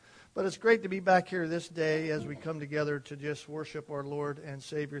But it's great to be back here this day as we come together to just worship our Lord and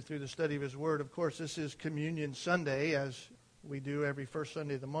Savior through the study of His Word. Of course, this is Communion Sunday, as we do every first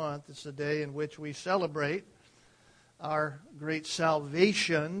Sunday of the month. It's the day in which we celebrate our great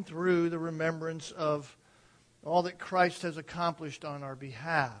salvation through the remembrance of all that Christ has accomplished on our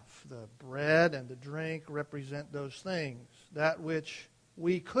behalf. The bread and the drink represent those things, that which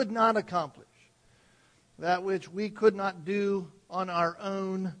we could not accomplish, that which we could not do on our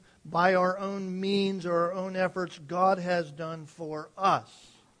own, by our own means or our own efforts. God has done for us.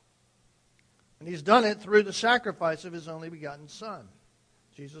 And He's done it through the sacrifice of His only begotten Son,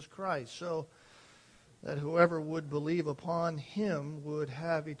 Jesus Christ, so that whoever would believe upon Him would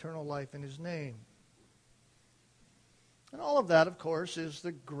have eternal life in His name. And all of that, of course, is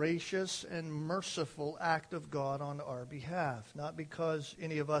the gracious and merciful act of God on our behalf, not because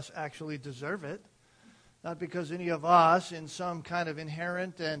any of us actually deserve it, not because any of us, in some kind of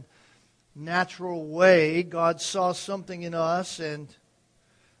inherent and natural way, God saw something in us and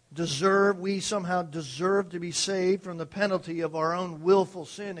we somehow deserve to be saved from the penalty of our own willful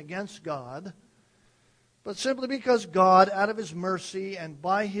sin against God, but simply because God, out of His mercy and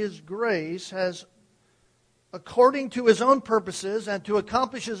by His grace, has, according to His own purposes and to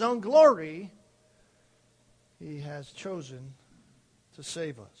accomplish His own glory, He has chosen to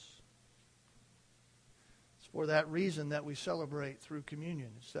save us. For that reason that we celebrate through communion.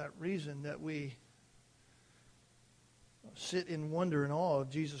 It's that reason that we sit in wonder and awe of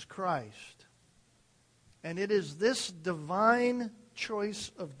Jesus Christ. And it is this divine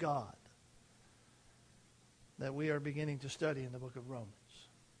choice of God that we are beginning to study in the book of Romans.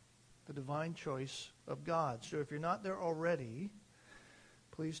 The divine choice of God. So if you're not there already,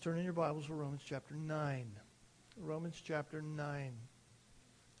 please turn in your Bibles to Romans chapter 9. Romans chapter 9.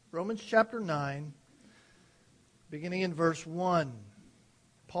 Romans chapter 9. Beginning in verse 1,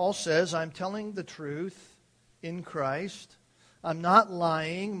 Paul says, I'm telling the truth in Christ. I'm not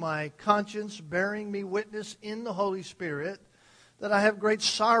lying, my conscience bearing me witness in the Holy Spirit that I have great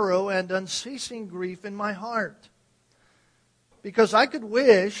sorrow and unceasing grief in my heart. Because I could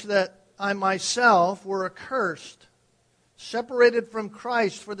wish that I myself were accursed, separated from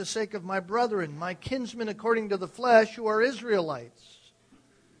Christ for the sake of my brethren, my kinsmen according to the flesh, who are Israelites,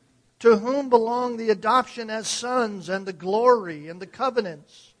 to whom belong the adoption as sons, and the glory, and the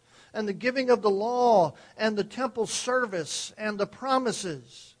covenants, and the giving of the law, and the temple service, and the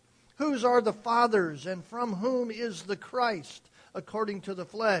promises, whose are the fathers, and from whom is the Christ, according to the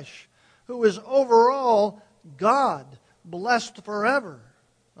flesh, who is over all God, blessed forever.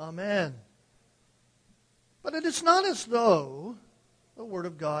 Amen. But it is not as though the word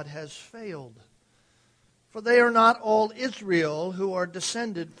of God has failed. For they are not all Israel who are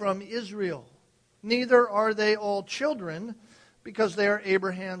descended from Israel. Neither are they all children, because they are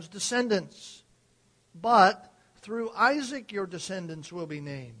Abraham's descendants. But through Isaac your descendants will be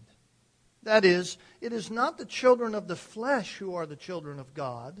named. That is, it is not the children of the flesh who are the children of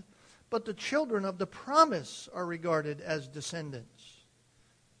God, but the children of the promise are regarded as descendants.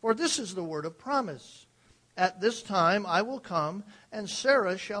 For this is the word of promise. At this time I will come, and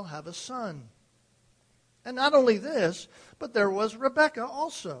Sarah shall have a son. And not only this, but there was Rebekah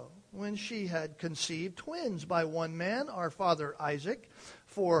also, when she had conceived twins by one man, our father Isaac.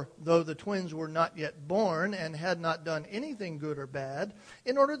 For though the twins were not yet born and had not done anything good or bad,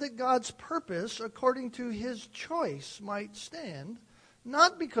 in order that God's purpose, according to His choice, might stand,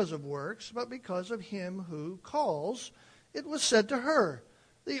 not because of works, but because of Him who calls, it was said to her,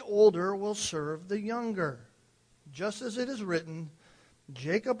 the older will serve the younger. Just as it is written,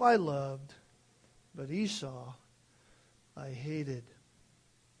 Jacob I loved, but Esau I hated.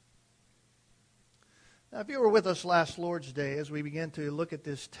 Now, if you were with us last Lord's Day as we began to look at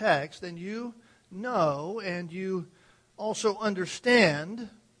this text, then you know and you also understand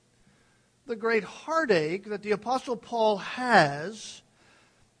the great heartache that the Apostle Paul has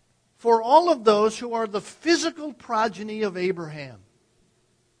for all of those who are the physical progeny of Abraham.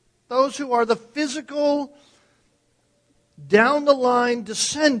 Those who are the physical down-the-line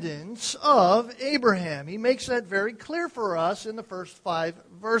descendants of Abraham. He makes that very clear for us in the first 5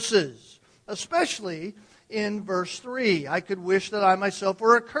 verses, especially in verse 3. I could wish that I myself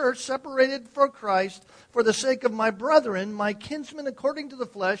were accursed, separated from Christ for the sake of my brethren, my kinsmen according to the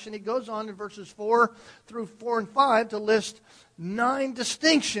flesh. And he goes on in verses 4 through 4 and 5 to list 9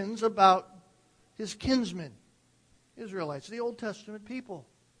 distinctions about his kinsmen, Israelites, the Old Testament people.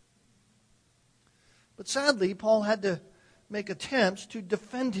 But sadly, Paul had to make attempts to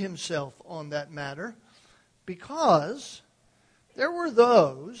defend himself on that matter, because there were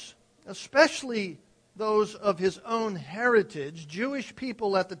those, especially those of his own heritage, Jewish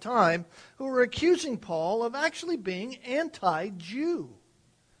people at the time, who were accusing Paul of actually being anti-Jew.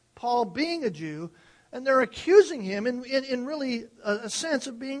 Paul being a Jew, and they're accusing him in really a sense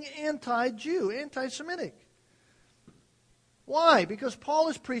of being anti-Jew, anti-Semitic. Why? Because Paul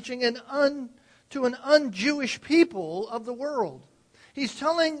is preaching to an un-Jewish people of the world. He's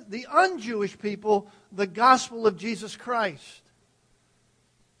telling the un-Jewish people the gospel of Jesus Christ.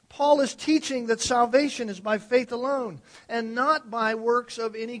 Paul is teaching that salvation is by faith alone and not by works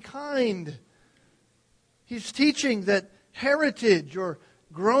of any kind. He's teaching that heritage or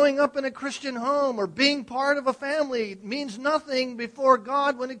growing up in a Christian home or being part of a family means nothing before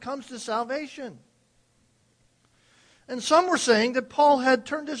God when it comes to salvation. And some were saying that Paul had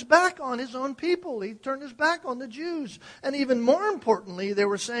turned his back on his own people. He turned his back on the Jews. And even more importantly, they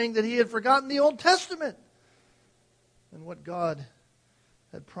were saying that he had forgotten the Old Testament and what God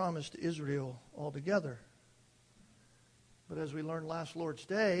had promised Israel altogether. But as we learned last Lord's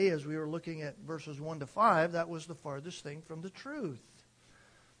Day, as we were looking at verses 1 to 5, that was the farthest thing from the truth.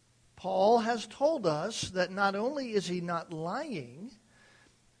 Paul has told us that not only is he not lying,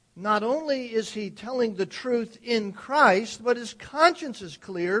 not only is he telling the truth in Christ, but his conscience is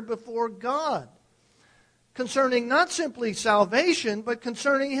clear before God concerning not simply salvation, but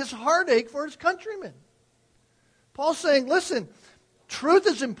concerning his heartache for his countrymen. Paul's saying, listen, truth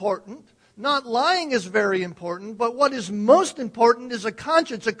is important. Not lying is very important, but what is most important is a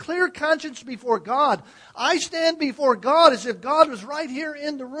conscience, a clear conscience before God. I stand before God as if God was right here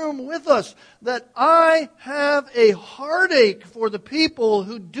in the room with us, that I have a heartache for the people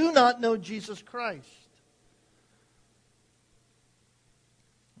who do not know Jesus Christ.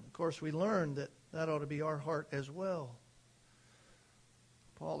 Of course, we learned that that ought to be our heart as well.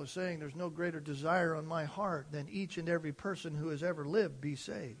 Paul is saying there's no greater desire on my heart than each and every person who has ever lived be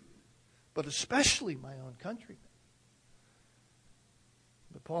saved, but especially my own countrymen.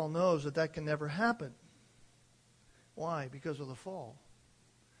 But Paul knows that that can never happen. Why? Because of the fall.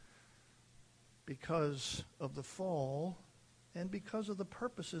 Because of the fall and because of the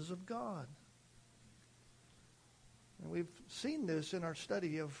purposes of God. And we've seen this in our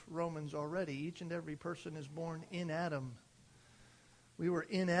study of Romans already. Each and every person is born in Adam. We were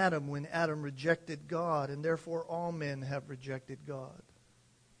in Adam when Adam rejected God, and therefore all men have rejected God.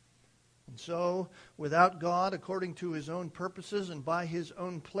 And so, without God, according to his own purposes and by his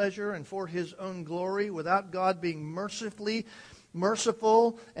own pleasure and for his own glory, without God being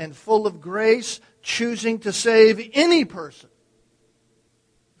merciful and full of grace, choosing to save any person,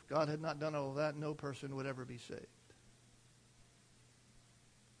 if God had not done all of that, no person would ever be saved.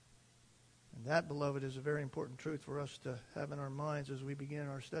 And that, beloved, is a very important truth for us to have in our minds as we begin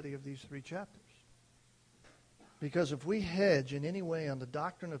our study of these 3 chapters. Because if we hedge in any way on the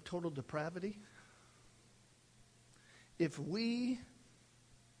doctrine of total depravity, if we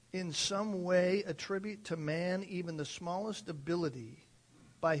in some way attribute to man even the smallest ability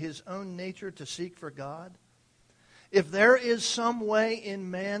by his own nature to seek for God, if there is some way in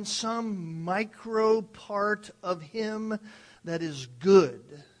man, some micro part of him that is good,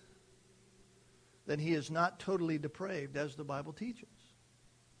 then he is not totally depraved as the Bible teaches.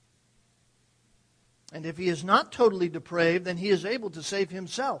 And if he is not totally depraved, then he is able to save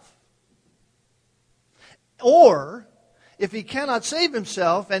himself. Or, if he cannot save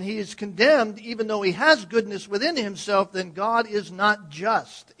himself and he is condemned even though he has goodness within himself, then God is not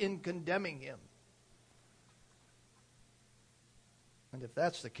just in condemning him. And if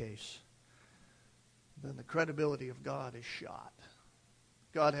that's the case, then the credibility of God is shot.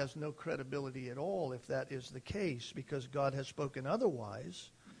 God has no credibility at all if that is the case, because God has spoken otherwise,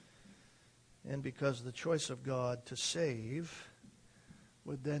 and because the choice of God to save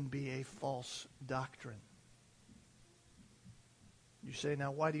would then be a false doctrine. You say,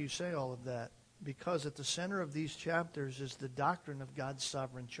 now why do you say all of that? Because at the center of these chapters is the doctrine of God's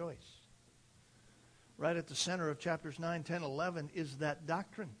sovereign choice. Right at the center of chapters 9, 10, 11 is that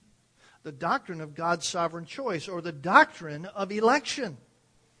doctrine. The doctrine of God's sovereign choice, or the doctrine of election.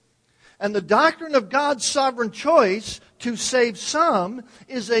 And the doctrine of God's sovereign choice to save some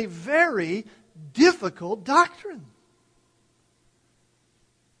is a very difficult doctrine.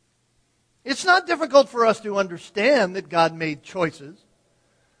 It's not difficult for us to understand that God made choices.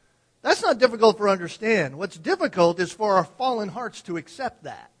 That's not difficult for us to understand. What's difficult is for our fallen hearts to accept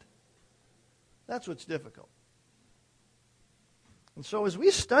that. That's what's difficult. And so as we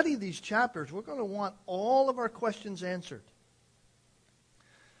study these chapters, we're going to want all of our questions answered.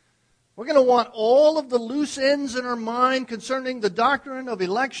 We're going to want all of the loose ends in our mind concerning the doctrine of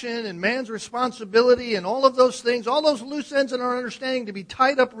election and man's responsibility and all of those things, all those loose ends in our understanding to be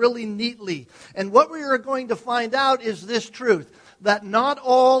tied up really neatly. And what we are going to find out is this truth, that not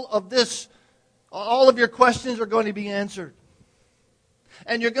all of your questions are going to be answered.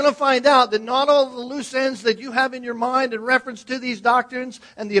 And you're going to find out that not all of the loose ends that you have in your mind in reference to these doctrines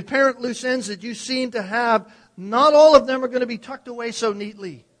and the apparent loose ends that you seem to have, not all of them are going to be tucked away so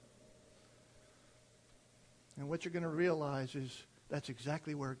neatly. And what you're going to realize is that's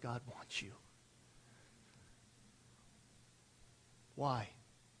exactly where God wants you. Why?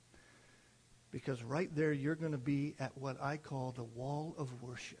 Because right there you're going to be at what I call the wall of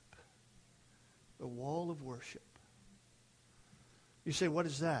worship. The wall of worship. You say, what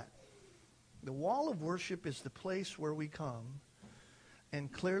is that? The wall of worship is the place where we come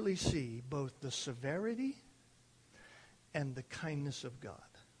and clearly see both the severity and the kindness of God.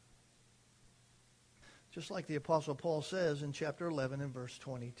 Just like the Apostle Paul says in chapter 11 and verse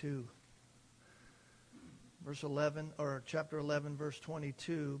 22. Chapter 11, verse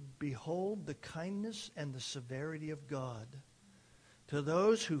 22, behold the kindness and the severity of God. To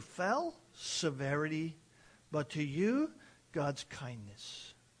those who fell, severity, but to you, God's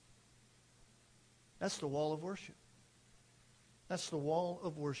kindness. That's the wall of worship. That's the wall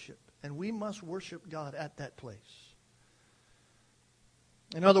of worship. And we must worship God at that place.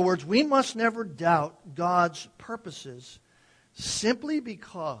 In other words, we must never doubt God's purposes simply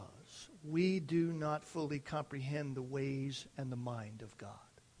because we do not fully comprehend the ways and the mind of God.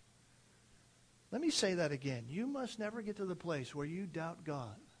 Let me say that again. You must never get to the place where you doubt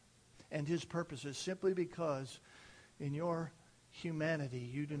God and His purposes simply because in your humanity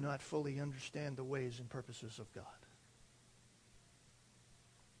you do not fully understand the ways and purposes of God.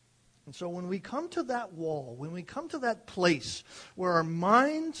 And so when we come to that wall, when we come to that place where our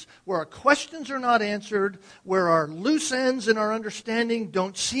minds, where our questions are not answered, where our loose ends in our understanding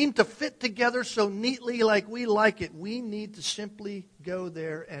don't seem to fit together so neatly like we like it, we need to simply go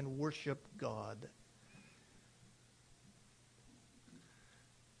there and worship God.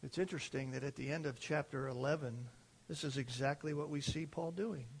 It's interesting that at the end of chapter 11, this is exactly what we see Paul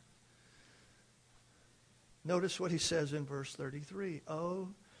doing. Notice what he says in verse 33. Oh,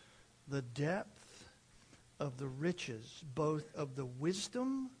 the depth of the riches, both of the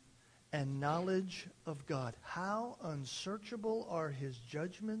wisdom and knowledge of God. How unsearchable are His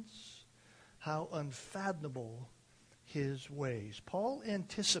judgments, how unfathomable His ways. Paul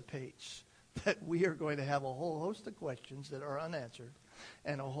anticipates that we are going to have a whole host of questions that are unanswered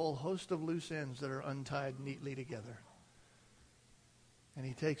and a whole host of loose ends that are untied neatly together. And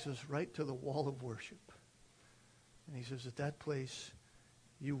he takes us right to the wall of worship. And he says, at that place,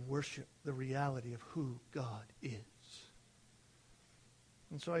 you worship the reality of who God is.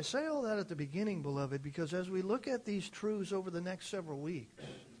 And so I say all that at the beginning, beloved, because as we look at these truths over the next several weeks,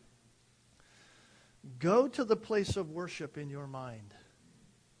 go to the place of worship in your mind.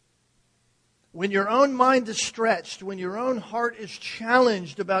 When your own mind is stretched, when your own heart is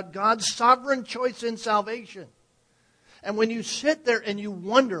challenged about God's sovereign choice in salvation, and when you sit there and you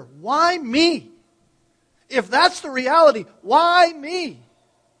wonder, why me? If that's the reality, why me?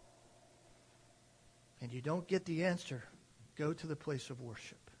 And you don't get the answer, go to the place of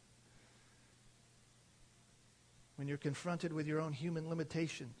worship. When you're confronted with your own human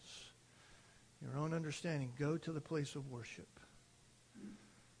limitations, your own understanding, go to the place of worship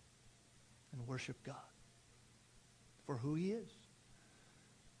and worship God for who He is.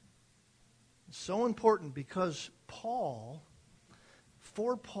 It's so important because for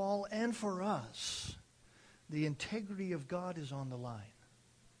Paul and for us, the integrity of God is on the line.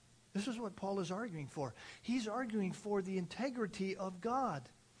 This is what Paul is arguing for. He's arguing for the integrity of God.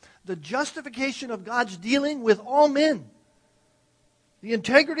 The justification of God's dealing with all men. The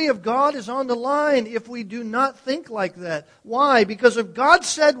integrity of God is on the line if we do not think like that. Why? Because if God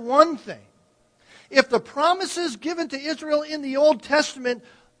said one thing, if the promises given to Israel in the Old Testament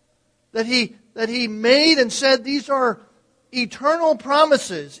that he made and said these are eternal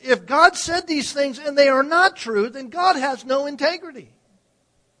promises, if God said these things and they are not true, then God has no integrity.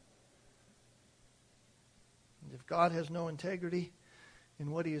 If God has no integrity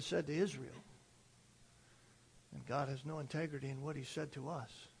in what He has said to Israel, then God has no integrity in what He said to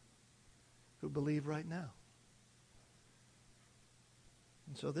us who believe right now.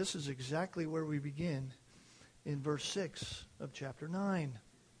 And so this is exactly where we begin in verse 6 of chapter 9.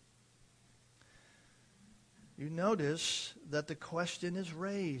 You notice that the question is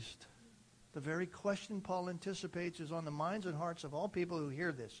raised. The very question Paul anticipates is on the minds and hearts of all people who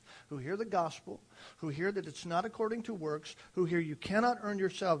hear this, who hear the gospel, who hear that it's not according to works, who hear you cannot earn your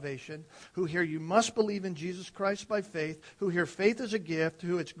salvation, who hear you must believe in Jesus Christ by faith, who hear faith is a gift,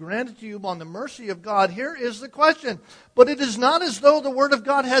 who it's granted to you on the mercy of God. Here is the question. But it is not as though the word of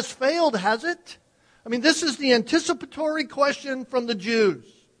God has failed, has it? I mean, this is the anticipatory question from the Jews.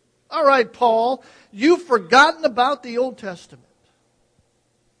 All right, Paul, you've forgotten about the Old Testament.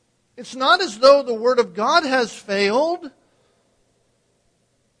 It's not as though the Word of God has failed.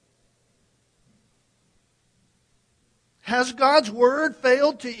 Has God's Word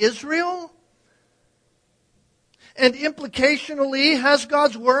failed to Israel? And implicationally, has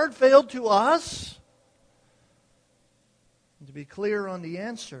God's Word failed to us? And to be clear on the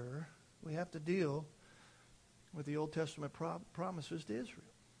answer, we have to deal with the Old Testament promises to Israel.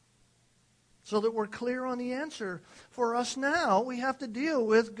 So that we're clear on the answer. For us now, we have to deal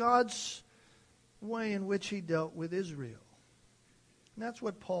with God's way in which He dealt with Israel. And that's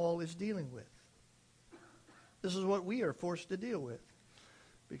what Paul is dealing with. This is what we are forced to deal with.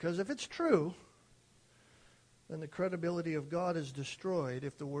 Because if it's true, then the credibility of God is destroyed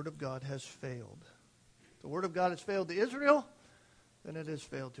if the Word of God has failed. If the Word of God has failed to Israel, then it has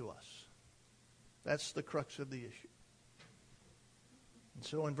failed to us. That's the crux of the issue. And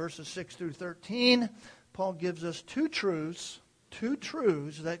so in verses 6 through 13, Paul gives us two truths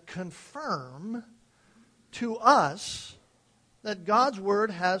that confirm to us that God's Word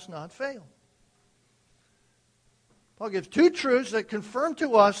has not failed. Paul gives two truths that confirm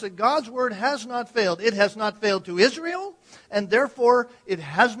to us that God's Word has not failed. It has not failed to Israel, and therefore it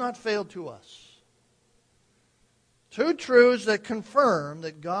has not failed to us. Two truths that confirm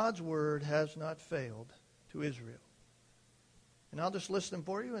that God's Word has not failed to Israel. And I'll just list them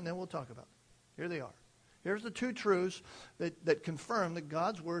for you, and then we'll talk about them. Here they are. Here's the two truths that confirm that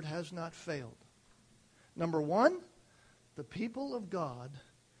God's Word has not failed. Number one, the people of God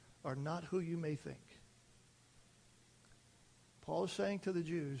are not who you may think. Paul is saying to the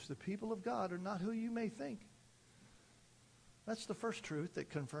Jews, the people of God are not who you may think. That's the first truth that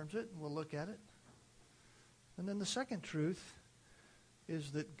confirms it, and we'll look at it. And then the second truth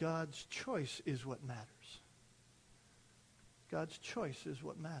is that God's choice is what matters. God's choice is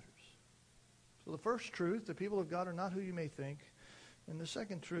what matters. So the first truth, the people of God are not who you may think. And the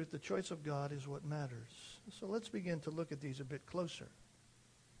second truth, the choice of God is what matters. So let's begin to look at these a bit closer.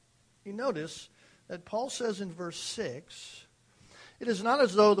 You notice that Paul says in verse 6, it is not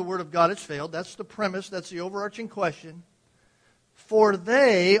as though the Word of God has failed. That's the premise. That's the overarching question. For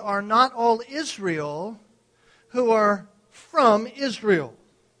they are not all Israel who are from Israel.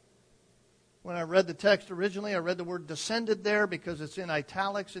 When I read the text originally, I read the word descended there because it's in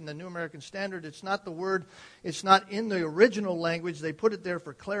italics in the New American Standard. It's not the word, it's not in the original language. They put it there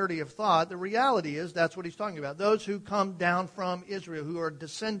for clarity of thought. The reality is that's what he's talking about. Those who come down from Israel, who are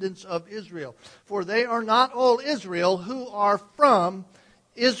descendants of Israel. For they are not all Israel who are from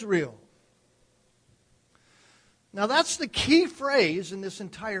Israel. Now that's the key phrase in this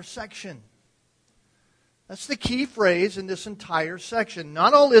entire section. That's the key phrase in this entire section.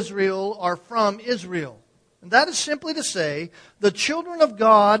 Not all Israel are from Israel. And that is simply to say, the children of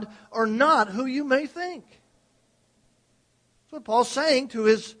God are not who you may think. That's what Paul's saying to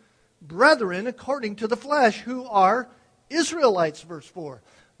his brethren according to the flesh, who are Israelites, verse 4.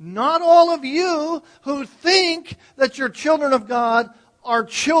 Not all of you who think that you're children of God are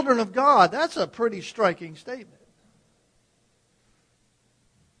children of God. That's a pretty striking statement.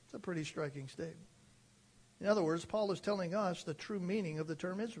 It's a pretty striking statement. In other words, Paul is telling us the true meaning of the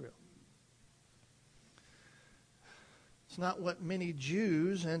term Israel. It's not what many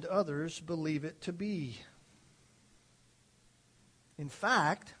Jews and others believe it to be. In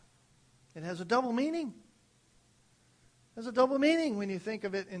fact, it has a double meaning. It has a double meaning when you think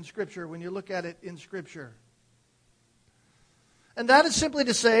of it in Scripture, when you look at it in Scripture. And that is simply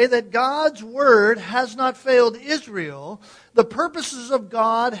to say that God's Word has not failed Israel. The purposes of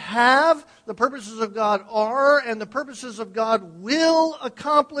God have, the purposes of God are, and the purposes of God will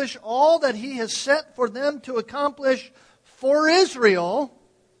accomplish all that He has set for them to accomplish for Israel.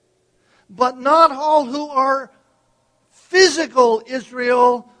 But not all who are physical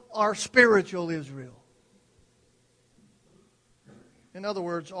Israel are spiritual Israel. In other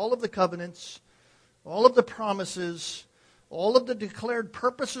words, all of the covenants, all of the promises, all of the declared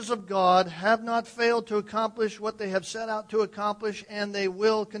purposes of God have not failed to accomplish what they have set out to accomplish, and they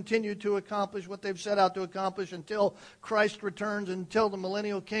will continue to accomplish what they've set out to accomplish until Christ returns, until the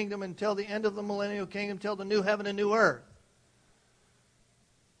millennial kingdom, until the end of the millennial kingdom, until the new heaven and new earth.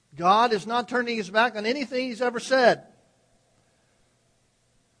 God is not turning His back on anything He's ever said.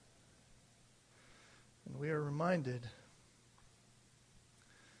 reminded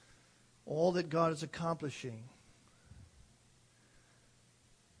all that God is accomplishing.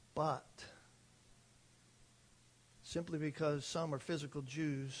 But simply because some are physical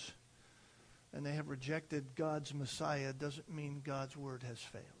Jews and they have rejected God's Messiah doesn't mean God's word has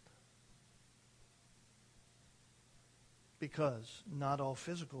failed. Because not all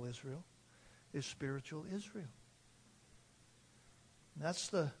physical Israel is spiritual Israel.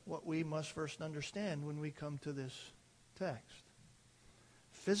 That's what we must first understand when we come to this text.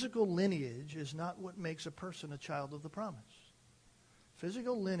 Physical lineage is not what makes a person a child of the promise.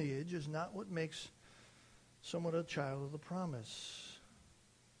 Physical lineage is not what makes someone a child of the promise.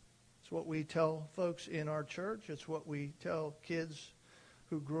 It's what we tell folks in our church. It's what we tell kids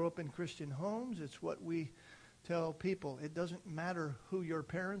who grew up in Christian homes. It's what we tell people. It doesn't matter who your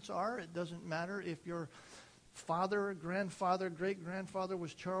parents are. It doesn't matter if your father, grandfather, great-grandfather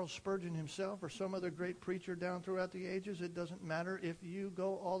was Charles Spurgeon himself or some other great preacher down throughout the ages. It doesn't matter if you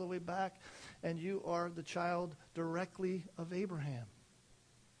go all the way back and you are the child directly of Abraham.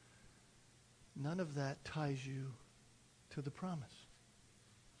 None of that ties you to the promise.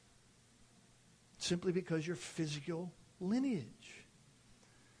 Simply because you're physical lineage.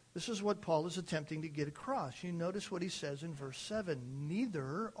 This is what Paul is attempting to get across. You notice what he says in verse 7.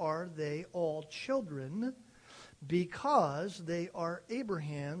 Neither are they all children because they are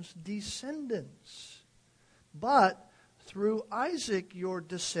Abraham's descendants. But through Isaac your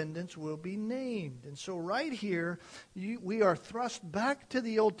descendants will be named. And so right here, we are thrust back to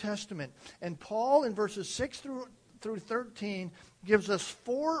the Old Testament. And Paul in verses 6 through 13 gives us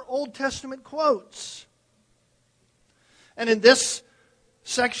 4 Old Testament quotes. And in this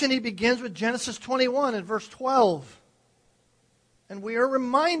section, he begins with Genesis 21 and verse 12. And we are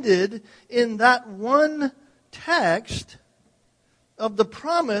reminded in that one text of the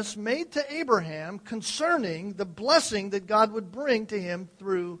promise made to Abraham concerning the blessing that God would bring to him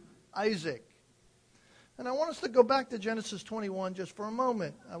through Isaac. And I want us to go back to Genesis 21 just for a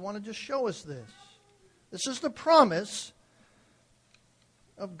moment. I want to just show us this. This is the promise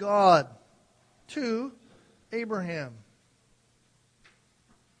of God to Abraham.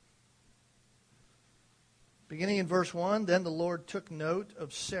 Beginning in verse 1, then the Lord took note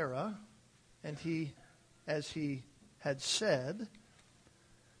of Sarah, and as he had said,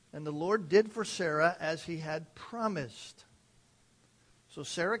 and the Lord did for Sarah as he had promised. So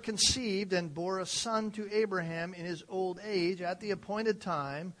Sarah conceived and bore a son to Abraham in his old age at the appointed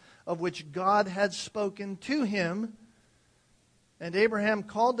time of which God had spoken to him. And Abraham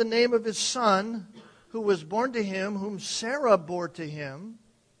called the name of his son who was born to him, whom Sarah bore to him.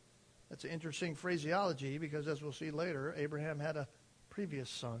 That's an interesting phraseology because, as we'll see later, Abraham had a previous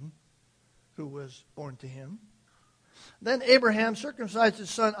son who was born to him. Then Abraham circumcised his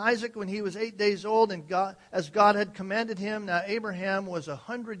son Isaac when he was 8 days old, and as God had commanded him. Now Abraham was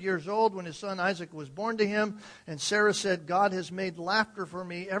 100 years old when his son Isaac was born to him. And Sarah said, God has made laughter for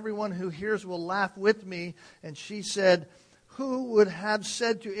me. Everyone who hears will laugh with me. And she said, who would have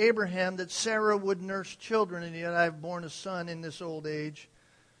said to Abraham that Sarah would nurse children, and yet I have borne a son in this old age?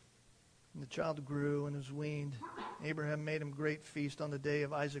 And the child grew and was weaned. Abraham made him great feast on the day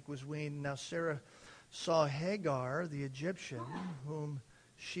of Isaac was weaned. Now Sarah saw Hagar, the Egyptian, whom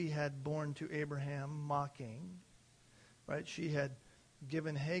she had borne to Abraham, mocking. Right? She had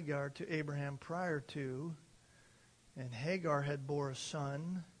given Hagar to Abraham prior to, and Hagar had bore a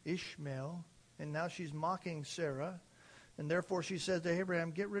son, Ishmael, and now she's mocking Sarah. And therefore she says to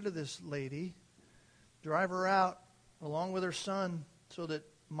Abraham, get rid of this lady, drive her out along with her son, so that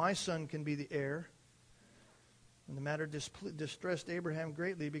my son can be the heir. And the matter distressed Abraham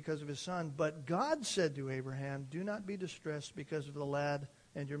greatly because of his son. But God said to Abraham, do not be distressed because of the lad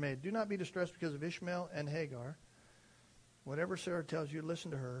and your maid. Do not be distressed because of Ishmael and Hagar. Whatever Sarah tells you,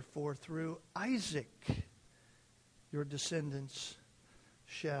 listen to her. For through Isaac your descendants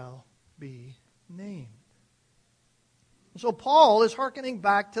shall be named. So Paul is hearkening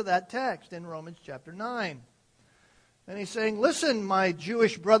back to that text in Romans chapter 9. And he's saying, listen, my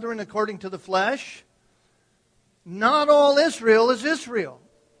Jewish brethren, according to the flesh, not all Israel is Israel.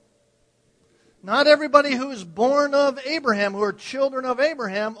 Not everybody who is born of Abraham, who are children of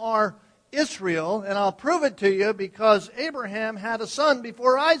Abraham, are Israel. And I'll prove it to you because Abraham had a son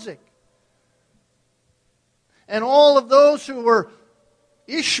before Isaac. And all of those who were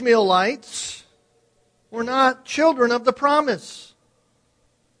Ishmaelites were not children of the promise.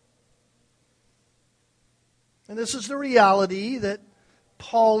 And this is the reality that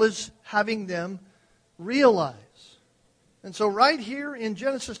Paul is having them realize. And so right here in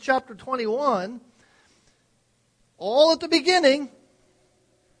Genesis chapter 21, all at the beginning,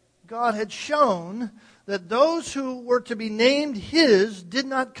 God had shown that those who were to be named his did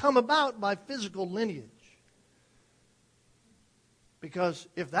not come about by physical lineage. Because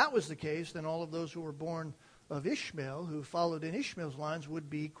if that was the case, then all of those who were born of Ishmael, who followed in Ishmael's lines, would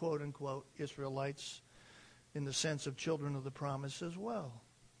be, quote unquote, Israelites in the sense of children of the promise as well.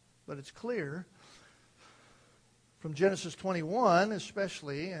 But it's clear from Genesis 21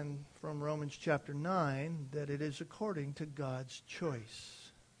 especially, and from Romans chapter 9, that it is according to God's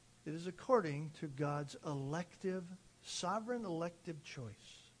choice. It is according to God's sovereign elective choice.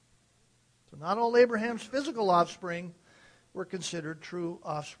 So not all Abraham's physical offspring were considered true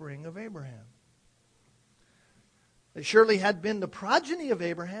offspring of Abraham. They surely had been the progeny of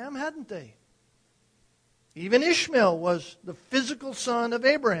Abraham, hadn't they? Even Ishmael was the physical son of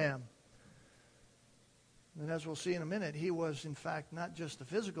Abraham. And as we'll see in a minute, he was in fact not just the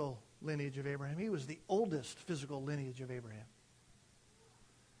physical lineage of Abraham, he was the oldest physical lineage of Abraham.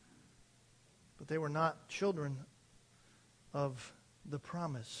 But they were not children of the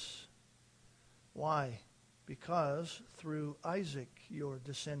promise. Why? Because through Isaac your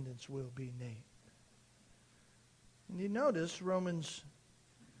descendants will be named. And you notice Romans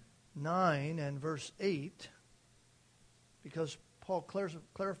 9 and verse 8, because Paul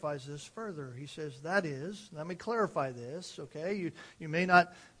clarifies this further. He says, that is, let me clarify this, okay? You may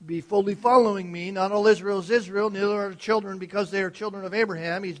not be fully following me. Not all Israel is Israel, neither are the children because they are children of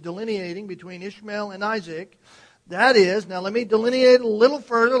Abraham. He's delineating between Ishmael and Isaac. That is, now let me delineate a little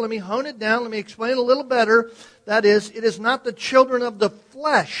further. Let me hone it down. Let me explain it a little better. That is, it is not the children of the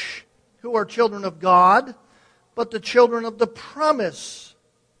flesh who are children of God, but the children of the promise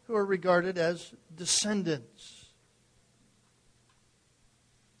who are regarded as descendants.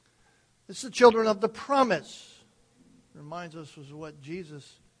 It's the children of the promise. It reminds us of what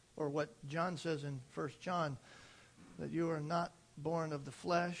Jesus, or what John says in 1 John, that you are not born of the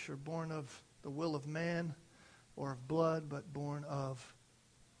flesh or born of the will of man or of blood, but born of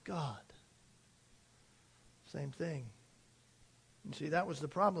God. Same thing. You see, that was the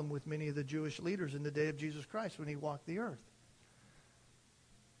problem with many of the Jewish leaders in the day of Jesus Christ when he walked the earth.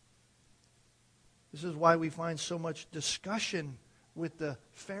 This is why we find so much discussion with the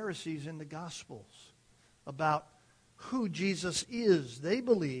Pharisees in the Gospels about who Jesus is. They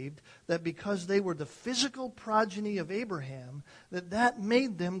believed that because they were the physical progeny of Abraham, that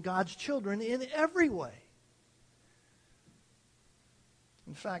made them God's children in every way.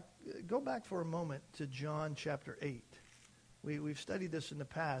 In fact, go back for a moment to John chapter 8. We've studied this in the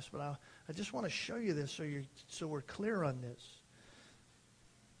past, but I just want to show you this so we're clear on this.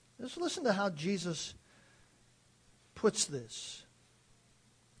 Just listen to how Jesus puts this.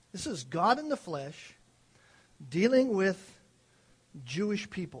 This is God in the flesh dealing with Jewish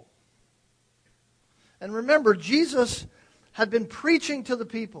people. And remember, Jesus had been preaching to the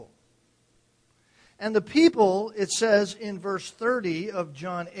people. And the people, it says in verse 30 of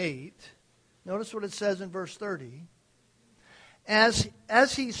John 8, notice what it says in verse 30. As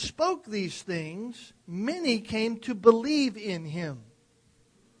he spoke these things, many came to believe in him.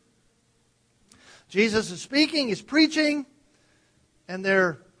 Jesus is speaking, he's preaching, and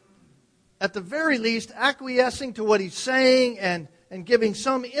they're at the very least acquiescing to what he's saying and giving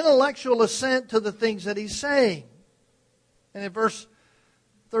some intellectual assent to the things that he's saying. And in verse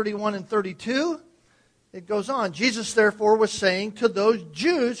 31 and 32, it goes on. Jesus therefore was saying to those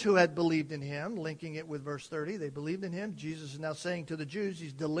Jews who had believed in him, linking it with verse 30, they believed in him. Jesus is now saying to the Jews,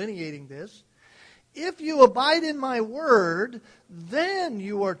 he's delineating this. If you abide in my word, then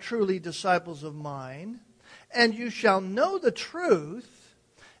you are truly disciples of mine, and you shall know the truth,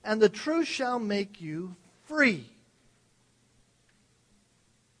 and the truth shall make you free.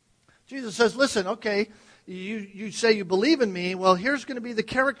 Jesus says, listen, okay, you say you believe in me. Well, here's going to be the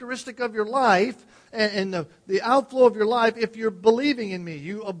characteristic of your life and the outflow of your life if you're believing in me.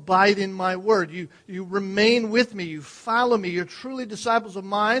 You abide in my word. You remain with me. You follow me. You're truly disciples of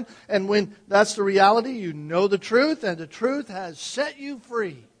mine. And when that's the reality, you know the truth, and the truth has set you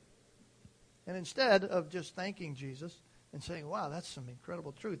free. And instead of just thanking Jesus and saying, wow, that's some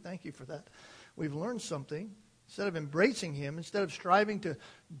incredible truth, thank you for that, we've learned something. Instead of embracing him, instead of striving to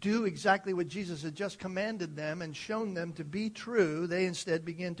do exactly what Jesus had just commanded them and shown them to be true, they instead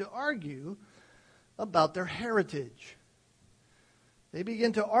begin to argue about their heritage. They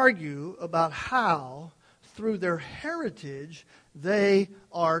begin to argue about how, through their heritage, they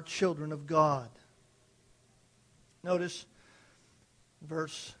are children of God. Notice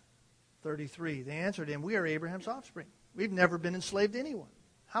verse 33. They answered him, we are Abraham's offspring. We've never been enslaved to anyone.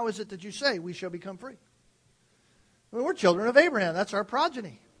 How is it that you say we shall become free? Well, we're children of Abraham. That's our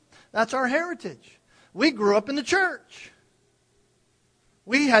progeny. That's our heritage. We grew up in the church.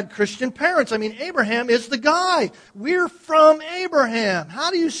 We had Christian parents. I mean, Abraham is the guy. We're from Abraham. How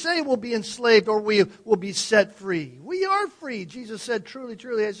do you say we'll be enslaved or we will be set free? We are free. Jesus said, truly,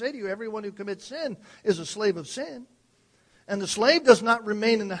 truly, I say to you, everyone who commits sin is a slave of sin. And the slave does not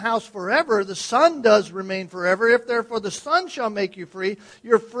remain in the house forever. The Son does remain forever. If therefore the Son shall make you free,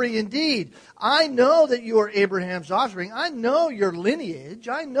 you're free indeed. I know that you are Abraham's offspring. I know your lineage.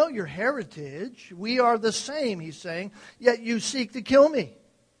 I know your heritage. We are the same, he's saying, yet you seek to kill me.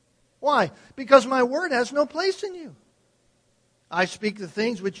 Why? Because my word has no place in you. I speak the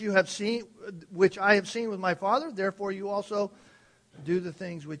things which you have seen, which I have seen with my Father. Therefore you also do the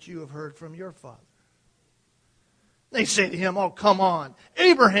things which you have heard from your father. They say to him, oh, come on.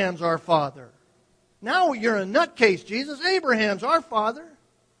 Abraham's our father. Now you're a nutcase, Jesus. Abraham's our father.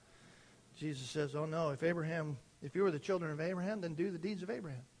 Jesus says, oh no, if you were the children of Abraham, then do the deeds of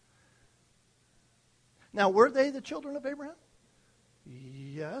Abraham. Now, were they the children of Abraham?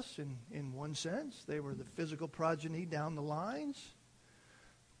 Yes, in one sense. They were the physical progeny down the lines.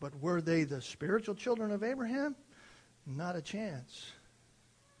 But were they the spiritual children of Abraham? Not a chance.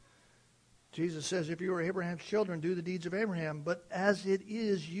 Jesus says, if you are Abraham's children, do the deeds of Abraham. But as it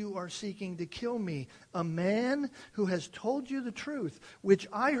is, you are seeking to kill me, a man who has told you the truth, which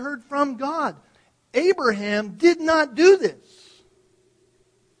I heard from God. Abraham did not do this.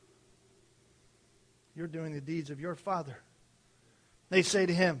 You're doing the deeds of your father. They say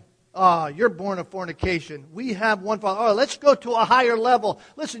to him, you're born of fornication. We have one father. Oh, let's go to a higher level.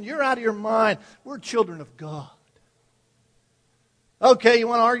 Listen, you're out of your mind. We're children of God. Okay, you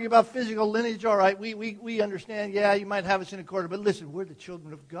want to argue about physical lineage? All right, we understand. Yeah, you might have us in a quarter, but listen, we're the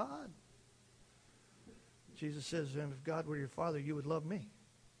children of God. Jesus says, if God were your father, you would love me.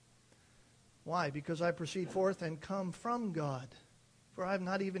 Why? Because I proceed forth and come from God. For I have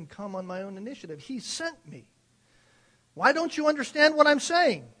not even come on my own initiative. He sent me. Why don't you understand what I'm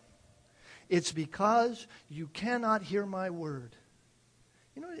saying? It's because you cannot hear my word.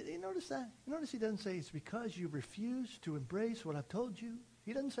 You notice that? You notice he doesn't say it's because you refuse to embrace what I've told you.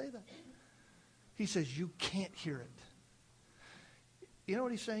 He doesn't say that. He says you can't hear it. You know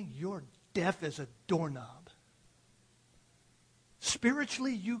what he's saying? You're deaf as a doorknob.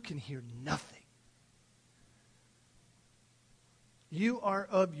 Spiritually, you can hear nothing. You are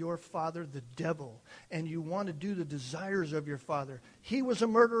of your father, the devil, and you want to do the desires of your father. He was a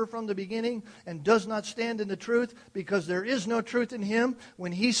murderer from the beginning and does not stand in the truth because there is no truth in him.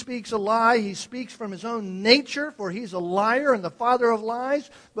 When he speaks a lie, he speaks from his own nature, for he's a liar and the father of lies.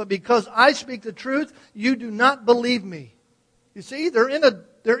 But because I speak the truth, you do not believe me. You see, they're in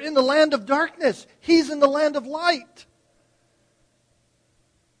the land of darkness. He's in the land of light.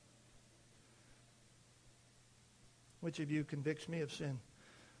 Which of you convicts me of sin?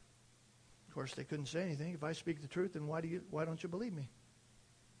 Of course, they couldn't say anything. If I speak the truth, then why don't you believe me?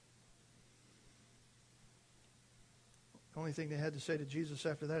 The only thing they had to say to Jesus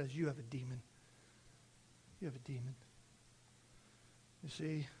after that is, you have a demon. You have a demon. You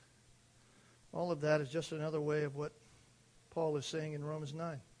see, all of that is just another way of what Paul is saying in Romans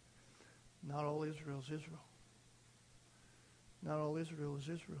 9. Not all Israel is Israel. Not all Israel is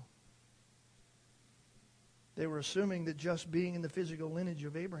Israel. They were assuming that just being in the physical lineage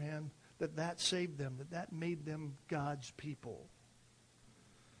of Abraham, that saved them, that made them God's people.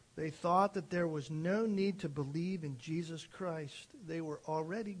 They thought that there was no need to believe in Jesus Christ. They were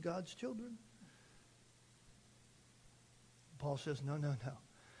already God's children. Paul says, no.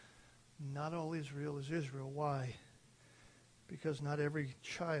 Not all Israel is Israel. Why? Because not every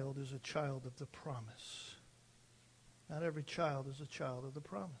child is a child of the promise. Not every child is a child of the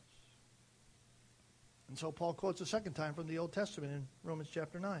promise. And so Paul quotes a second time from the Old Testament in Romans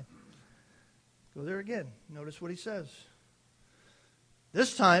chapter 9. Go there again. Notice what he says.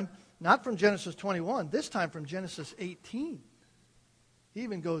 This time, not from Genesis 21, this time from Genesis 18. He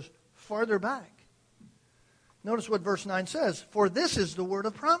even goes farther back. Notice what verse 9 says. For this is the word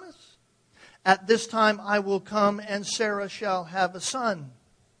of promise. At this time I will come, and Sarah shall have a son.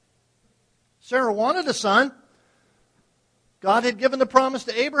 Sarah wanted a son. God had given the promise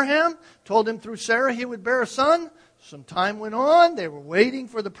to Abraham, told him through Sarah he would bear a son. Some time went on. They were waiting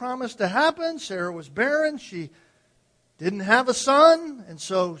for the promise to happen. Sarah was barren. She didn't have a son. And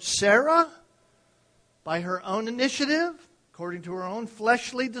so Sarah, by her own initiative, according to her own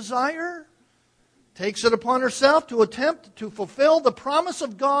fleshly desire, takes it upon herself to attempt to fulfill the promise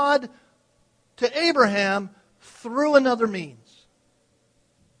of God to Abraham through another means.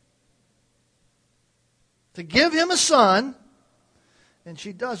 To give him a son. And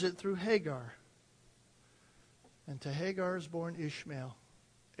she does it through Hagar. And to Hagar is born Ishmael,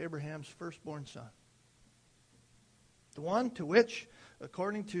 Abraham's firstborn son. The one to which,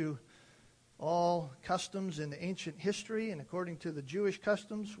 according to all customs in the ancient history and according to the Jewish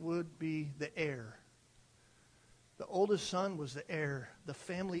customs, would be the heir. The oldest son was the heir, the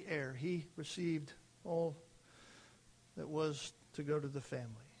family heir. He received all that was to go to the family.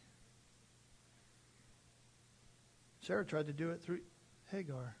 Sarah tried to do it through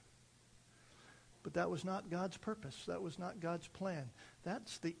Hagar. But that was not God's purpose. That was not God's plan.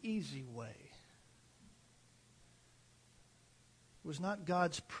 That's the easy way. It was not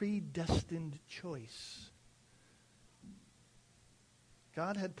God's predestined choice.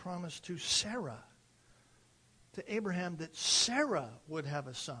 God had promised to Sarah, to Abraham, that Sarah would have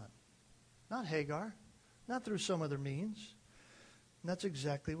a son. Not Hagar, not through some other means. And that's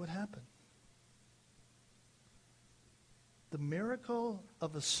exactly what happened. The miracle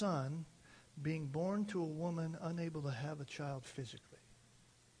of a son being born to a woman unable to have a child physically.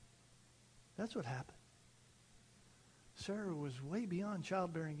 That's what happened. Sarah was way beyond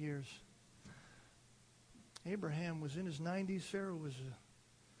childbearing years. Abraham was in his 90s. Sarah was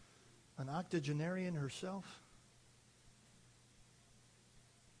an octogenarian herself.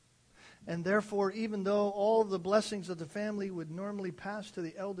 And therefore, even though all of the blessings of the family would normally pass to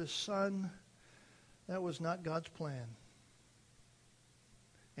the eldest son, that was not God's plan.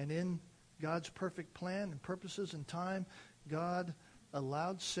 And in God's perfect plan and purposes and time, God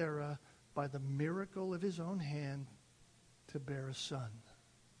allowed Sarah, by the miracle of his own hand, to bear a son.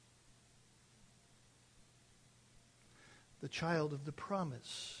 The child of the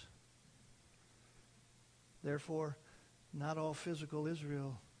promise. Therefore, not all physical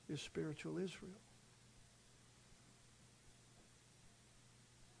Israel is spiritual Israel.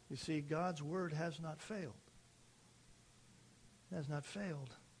 You see, God's word has not failed. It has not failed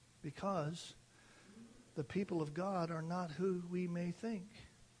because the people of God are not who we may think.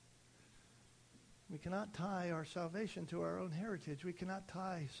 We cannot tie our salvation to our own heritage. We cannot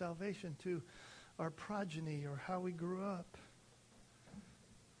tie salvation to our progeny or how we grew up.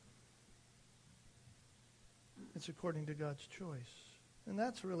 It's according to God's choice. And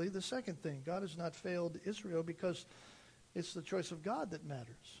that's really the second thing. God has not failed Israel because it's the choice of God that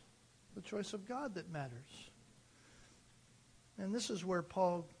matters. The choice of God that matters. And this is where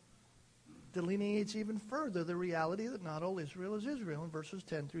Paul delineates even further the reality that not all Israel is Israel in verses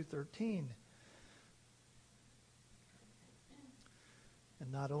 10 through 13.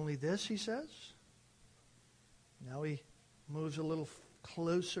 And not only this, he says. Now he moves a little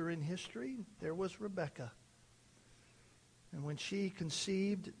closer in history. There was Rebekah. And when she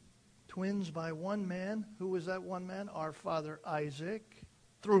conceived twins by one man, who was that one man? Our father Isaac,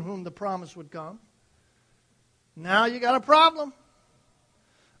 through whom the promise would come. Now you got a problem.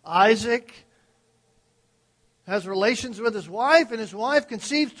 Isaac has relations with his wife, and his wife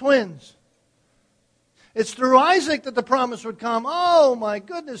conceives twins. It's through Isaac that the promise would come. Oh my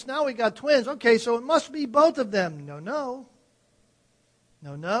goodness, now we got twins. Okay, so it must be both of them. No.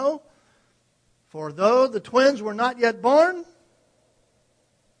 For though the twins were not yet born,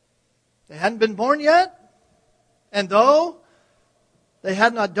 they hadn't been born yet, and though they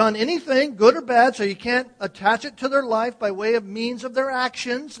had not done anything, good or bad, so you can't attach it to their life by way of means of their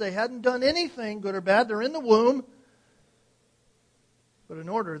actions. They hadn't done anything, good or bad. They're in the womb. But in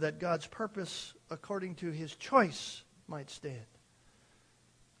order that God's purpose, according to his choice, might stand.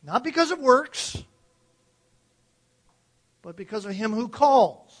 Not because of works, but because of him who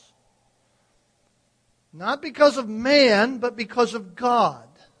calls. Not because of man, but because of God.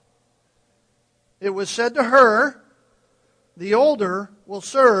 It was said to her, the older will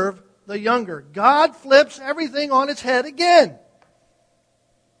serve the younger. God flips everything on its head again.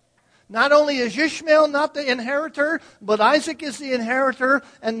 Not only is Ishmael not the inheritor, but Isaac is the inheritor.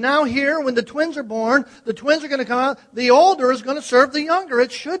 And now here, when the twins are born, the twins are going to come out. The older is going to serve the younger.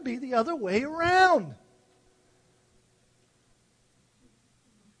 It should be the other way around.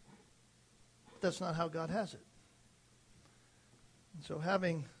 But that's not how God has it. And so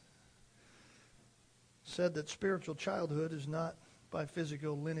having said that spiritual childhood is not by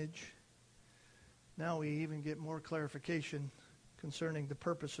physical lineage, now we even get more clarification concerning the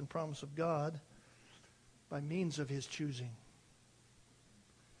purpose and promise of God by means of his choosing.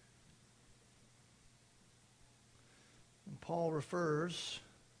 And Paul refers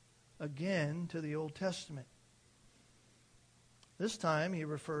again to the Old Testament. This time he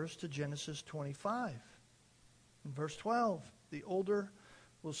refers to Genesis 25. In verse 12, the older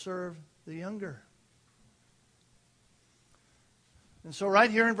will serve the younger. And so right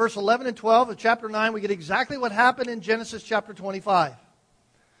here in verse 11 and 12 of chapter 9, we get exactly what happened in Genesis chapter 25.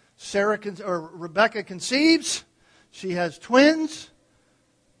 Rebekah conceives. She has twins.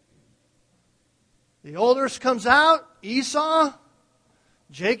 The oldest comes out, Esau.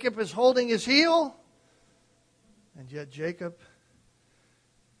 Jacob is holding his heel. And yet Jacob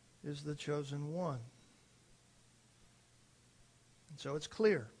is the chosen one. And so it's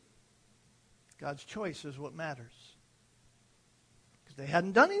clear. God's choice is what matters. Because they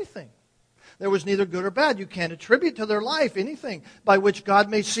hadn't done anything. There was neither good or bad. You can't attribute to their life anything by which God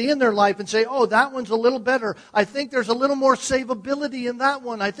may see in their life and say, oh, that one's a little better. I think there's a little more savability in that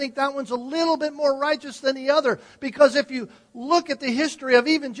one. I think that one's a little bit more righteous than the other. Because if you look at the history of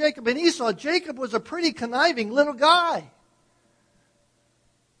even Jacob and Esau, Jacob was a pretty conniving little guy.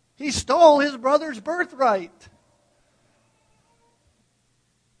 He stole his brother's birthright.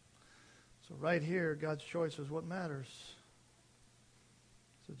 So right here, God's choice is what matters.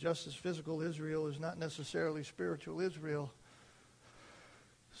 So just as physical Israel is not necessarily spiritual Israel,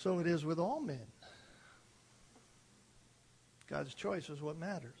 so it is with all men. God's choice is what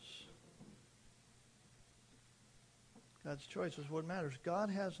matters. God's choice is what matters. God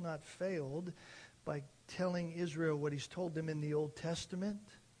has not failed by telling Israel what He's told them in the Old Testament.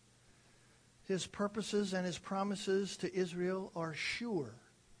 His purposes and His promises to Israel are sure.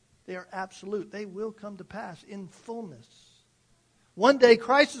 They are absolute. They will come to pass in fullness. One day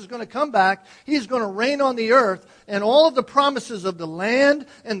Christ is going to come back. He's going to reign on the earth. And all of the promises of the land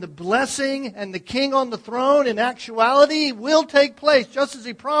and the blessing and the king on the throne in actuality will take place just as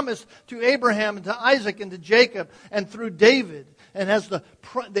He promised to Abraham and to Isaac and to Jacob and through David. And as the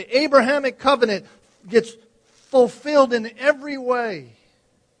Abrahamic covenant gets fulfilled in every way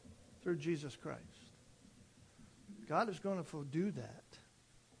through Jesus Christ. God is going to do that.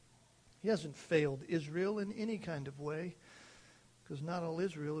 He hasn't failed Israel in any kind of way. Because not all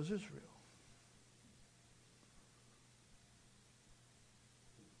Israel is Israel.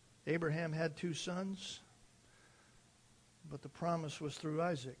 Abraham had 2 sons, but the promise was through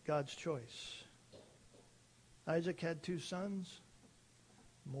Isaac, God's choice. Isaac had 2 sons,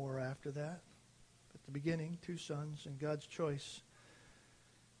 more after that. At the beginning, 2 sons, and God's choice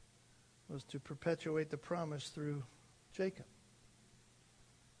was to perpetuate the promise through Jacob.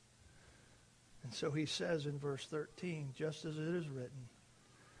 And so He says in verse 13, just as it is written,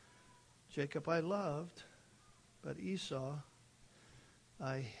 Jacob I loved, but Esau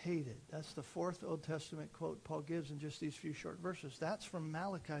I hated. That's the 4th Old Testament quote Paul gives in just these few short verses. That's from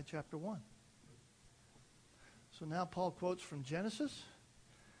Malachi chapter 1. So now Paul quotes from Genesis,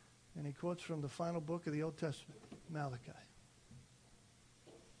 and he quotes from the final book of the Old Testament, Malachi.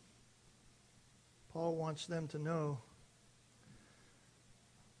 Paul wants them to know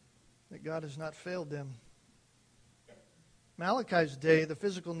that God has not failed them. Malachi's day, the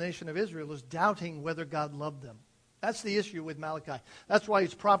physical nation of Israel was doubting whether God loved them. That's the issue with Malachi. That's why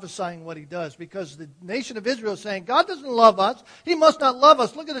he's prophesying what he does. Because the nation of Israel is saying, God doesn't love us. He must not love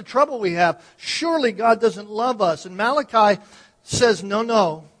us. Look at the trouble we have. Surely God doesn't love us. And Malachi says,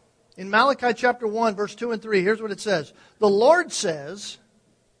 no. In Malachi chapter 1, verse 2 and 3, here's what it says. The Lord says,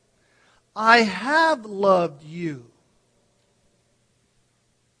 I have loved you.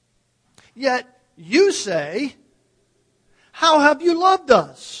 Yet you say, how have you loved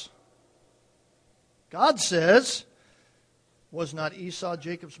us? God says, was not Esau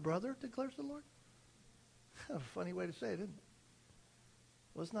Jacob's brother, declares the Lord? A funny way to say it, isn't it?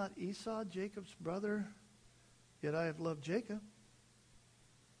 Was not Esau Jacob's brother, yet I have loved Jacob?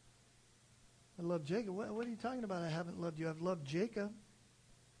 I love Jacob. What are you talking about? I haven't loved you. I've loved Jacob.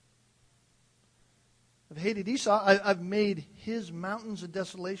 I've hated Esau. I've made his mountains a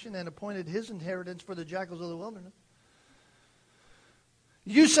desolation and appointed his inheritance for the jackals of the wilderness.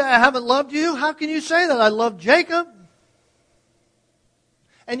 You say I haven't loved you? How can you say that? I love Jacob.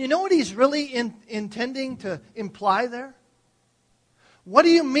 And you know what he's really intending to imply there? What do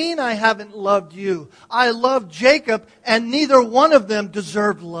you mean I haven't loved you? I love Jacob, and neither one of them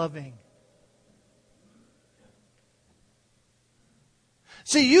deserved loving.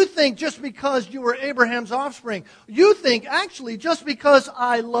 See, you think just because you were Abraham's offspring, you think actually just because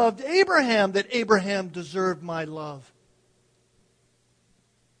I loved Abraham that Abraham deserved my love.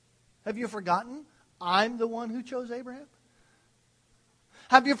 Have you forgotten I'm the one who chose Abraham?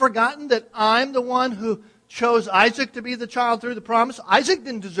 Have you forgotten that I'm the one who chose Isaac to be the child through the promise? Isaac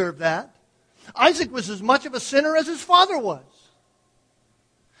didn't deserve that. Isaac was as much of a sinner as his father was.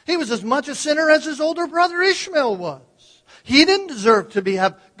 He was as much a sinner as his older brother Ishmael was. He didn't deserve to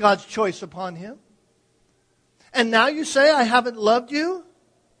have God's choice upon him. And now you say, I haven't loved you?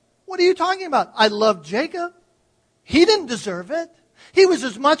 What are you talking about? I loved Jacob. He didn't deserve it. He was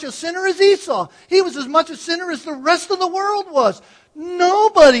as much a sinner as Esau. He was as much a sinner as the rest of the world was.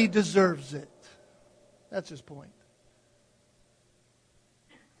 Nobody deserves it. That's his point.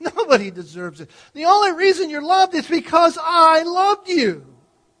 Nobody Nobody deserves it. The only reason you're loved is because I loved you.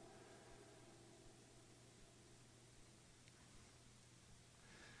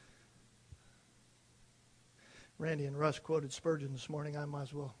 Randy and Russ quoted Spurgeon this morning. I might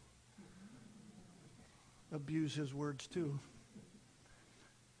as well abuse his words too.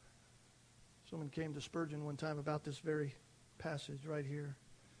 Someone came to Spurgeon one time about this very passage right here.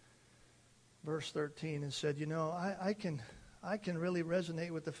 Verse 13, and said, I can really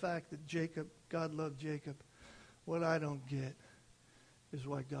resonate with the fact that God loved Jacob. What I don't get is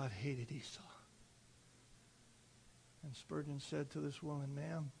why God hated Esau. And Spurgeon said to this woman,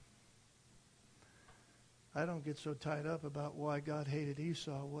 ma'am, I don't get so tied up about why God hated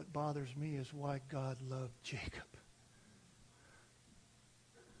Esau. What bothers me is why God loved Jacob.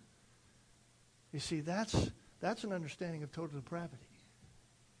 You see, that's an understanding of total depravity.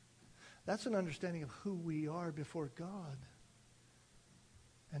 That's an understanding of who we are before God.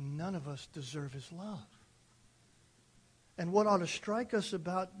 And none of us deserve His love. And what ought to strike us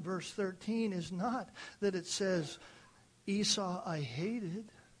about verse 13 is not that it says, Esau I hated,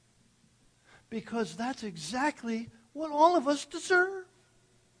 because that's exactly what all of us deserve.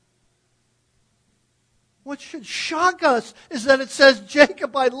 What should shock us is that it says,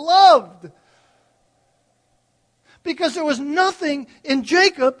 Jacob I loved. Because there was nothing in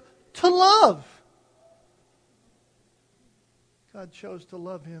Jacob to love. God chose to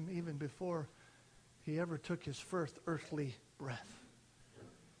love him even before he ever took his first earthly breath.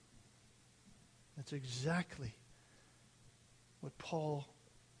 That's exactly what Paul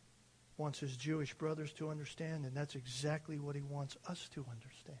wants his Jewish brothers to understand, and that's exactly what he wants us to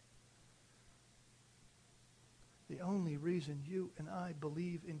understand. The only reason you and I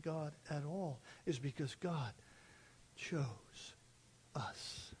believe in God at all is because God chose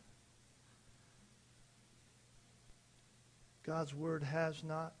us. God's word has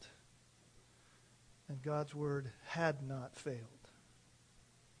not, and God's word had not failed.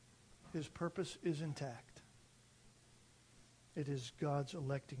 His purpose is intact. It is God's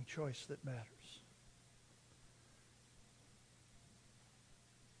electing choice that matters.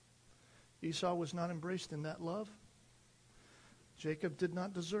 Esau was not embraced in that love. Jacob did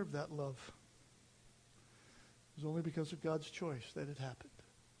not deserve that love. It was only because of God's choice that it happened.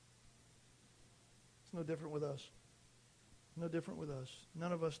 It's no different with us. No different with us.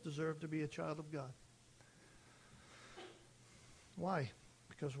 None of us deserve to be a child of God. Why?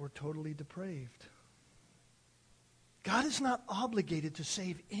 Because we're totally depraved. God is not obligated to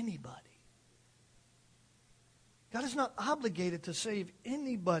save anybody. God is not obligated to save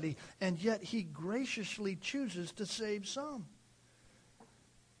anybody, and yet He graciously chooses to save some.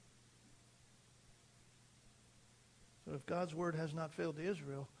 So if God's word has not failed to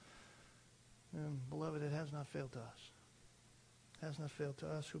Israel, then, beloved, it has not failed to us. It has not failed to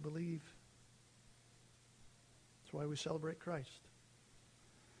us who believe. That's why we celebrate Christ.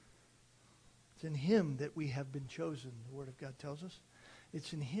 It's in Him that we have been chosen, the Word of God tells us.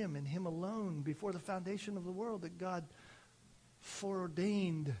 It's in Him and Him alone, before the foundation of the world, that God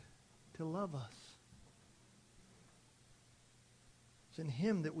foreordained to love us. It's in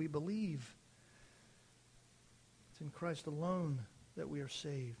Him that we believe. It's in Christ alone that we are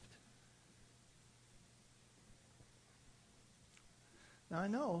saved. Now I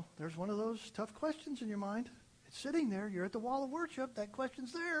know there's one of those tough questions in your mind. It's sitting there. You're at the wall of worship. That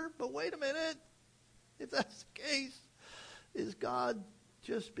question's there. But wait a minute. If that's the case, is God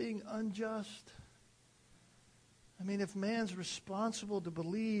just being unjust? I mean, if man's responsible to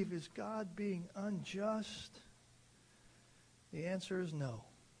believe, is God being unjust? The answer is no.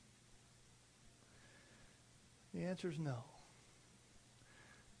 The answer is no.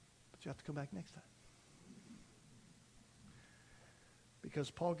 But you have to come back next time.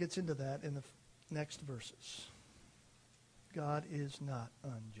 Because Paul gets into that in the next verses. God is not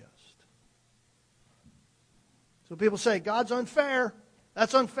unjust. So people say, God's unfair.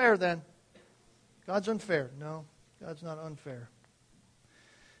 That's unfair then. God's unfair. No, God's not unfair.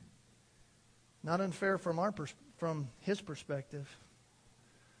 Not unfair from His perspective.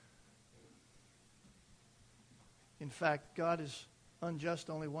 In fact, God is unjust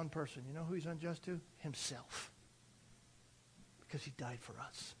to only one person. You know who He's unjust to? Himself. Because He died for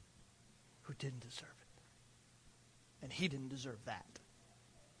us who didn't deserve it. And He didn't deserve that.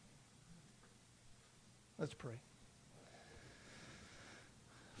 Let's pray.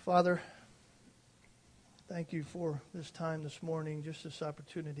 Father, thank You for this time this morning, just this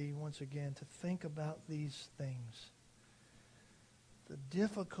opportunity once again to think about these things. The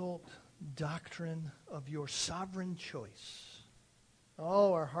difficult doctrine of Your sovereign choice.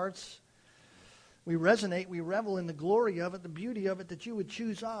 Oh, our hearts We resonate, we revel in the glory of it, the beauty of it, that you would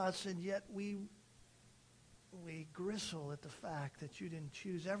choose us, and yet we gristle at the fact that you didn't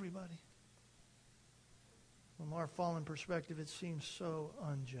choose everybody. From our fallen perspective, it seems so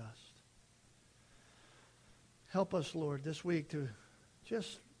unjust. Help us, Lord, this week to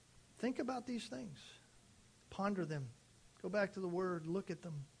just think about these things. Ponder them. Go back to the Word. Look at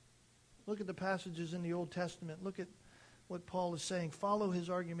them. Look at the passages in the Old Testament. Look at what Paul is saying. Follow his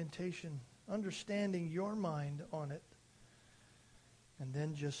argumentation, understanding your mind on it, and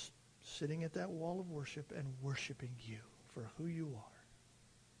then just sitting at that wall of worship and worshiping you for who you are.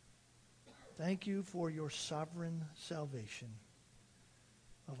 Thank you for your sovereign salvation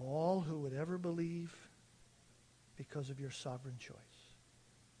of all who would ever believe because of your sovereign choice.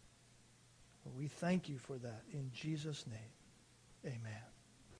 We thank you for that in Jesus' name. Amen.